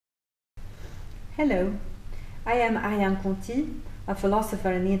Hello, I am Arianne Conty, a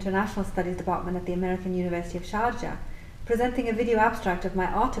philosopher in the International Studies Department at the American University of Sharjah, presenting a video abstract of my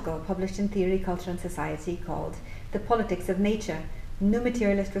article published in Theory, Culture and Society called The Politics of Nature, New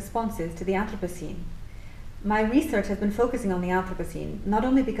Materialist Responses to the Anthropocene. My research has been focusing on the Anthropocene not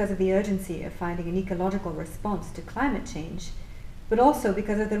only because of the urgency of finding an ecological response to climate change, but also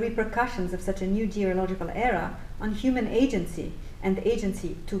because of the repercussions of such a new geological era on human agency and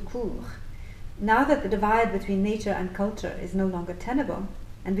agency tout court. Now that the divide between nature and culture is no longer tenable,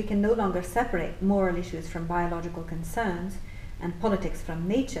 and we can no longer separate moral issues from biological concerns and politics from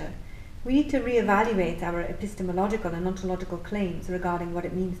nature, we need to reevaluate our epistemological and ontological claims regarding what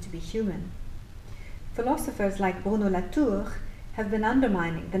it means to be human. Philosophers like Latour have been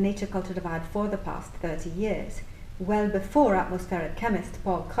undermining the nature-culture divide for the past 30 years, well before atmospheric chemist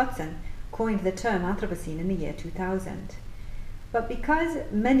Paul Crutzen coined the term Anthropocene in the year 2000. But because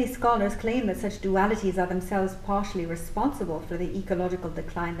many scholars claim that such dualities are themselves partially responsible for the ecological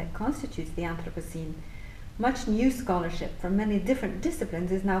decline that constitutes the Anthropocene, much new scholarship from many different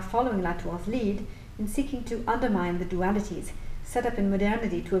disciplines is now following Latour's lead in seeking to undermine the dualities set up in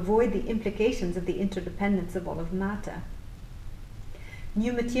modernity to avoid the implications of the interdependence of all of matter.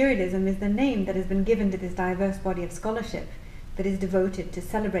 New materialism is the name that has been given to this diverse body of scholarship that is devoted to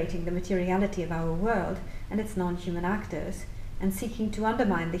celebrating the materiality of our world and its non-human actors, and seeking to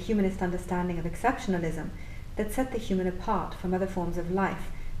undermine the humanist understanding of exceptionalism that set the human apart from other forms of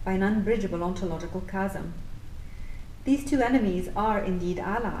life by an unbridgeable ontological chasm. These two enemies are indeed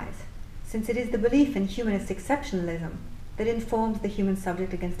allies, since it is the belief in humanist exceptionalism that informs the human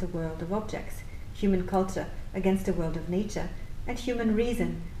subject against a world of objects, human culture against a world of nature, and human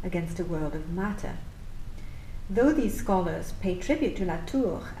reason against a world of matter. Though these scholars pay tribute to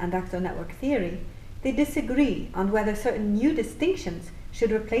Latour and actor network theory, they disagree on whether certain new distinctions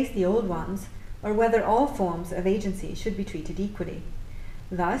should replace the old ones, or whether all forms of agency should be treated equally.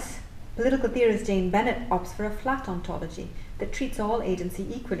 Thus, political theorist Jane Bennett opts for a flat ontology that treats all agency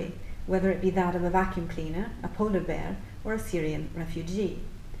equally, whether it be that of a vacuum cleaner, a polar bear, or a Syrian refugee.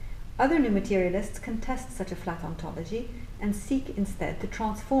 Other new materialists contest such a flat ontology and seek instead to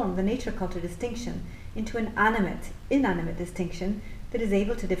transform the nature-culture distinction into an animate-inanimate distinction that is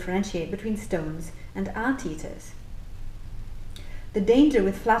able to differentiate between stones and anteaters. The danger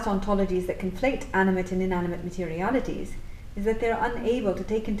with flat ontologies that conflate animate and inanimate materialities is that they are unable to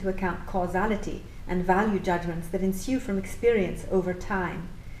take into account causality and value judgments that ensue from experience over time,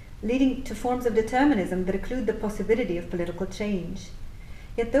 leading to forms of determinism that occlude the possibility of political change.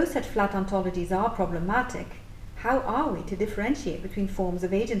 Yet though such flat ontologies are problematic, how are we to differentiate between forms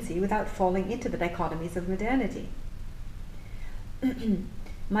of agency without falling into the dichotomies of modernity?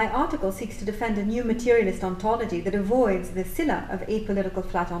 My article seeks to defend a new materialist ontology that avoids the scylla of apolitical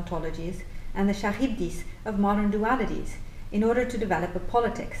flat ontologies and the charybdis of modern dualities in order to develop a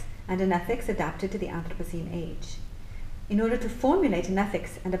politics and an ethics adapted to the Anthropocene age. In order to formulate an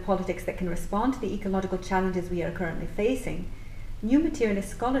ethics and a politics that can respond to the ecological challenges we are currently facing, new materialist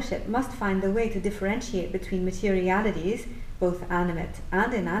scholarship must find the way to differentiate between materialities, both animate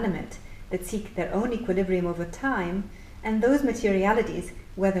and inanimate, that seek their own equilibrium over time, and those materialities,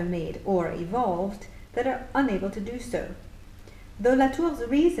 whether made or evolved, that are unable to do so. Though Latour's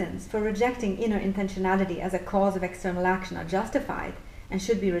reasons for rejecting inner intentionality as a cause of external action are justified and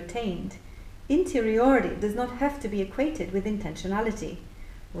should be retained, interiority does not have to be equated with intentionality.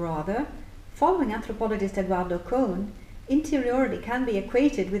 Rather, following anthropologist Eduardo Kohn, interiority can be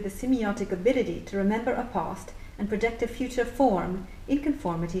equated with the semiotic ability to remember a past and project a future form in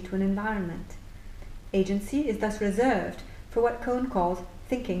conformity to an environment. Agency is thus reserved for what Kohn calls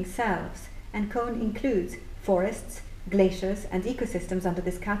thinking selves, and Kohn includes forests, glaciers, and ecosystems under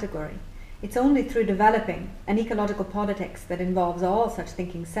this category. It's only through developing an ecological politics that involves all such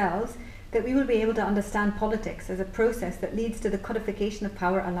thinking selves that we will be able to understand politics as a process that leads to the codification of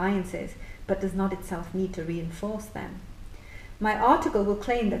power alliances, but does not itself need to reinforce them. My article will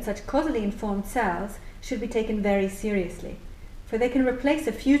claim that such causally informed selves should be taken very seriously, for they can replace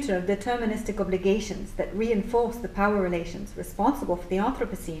a future of deterministic obligations that reinforce the power relations responsible for the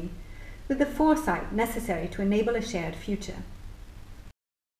Anthropocene with the foresight necessary to enable a shared future.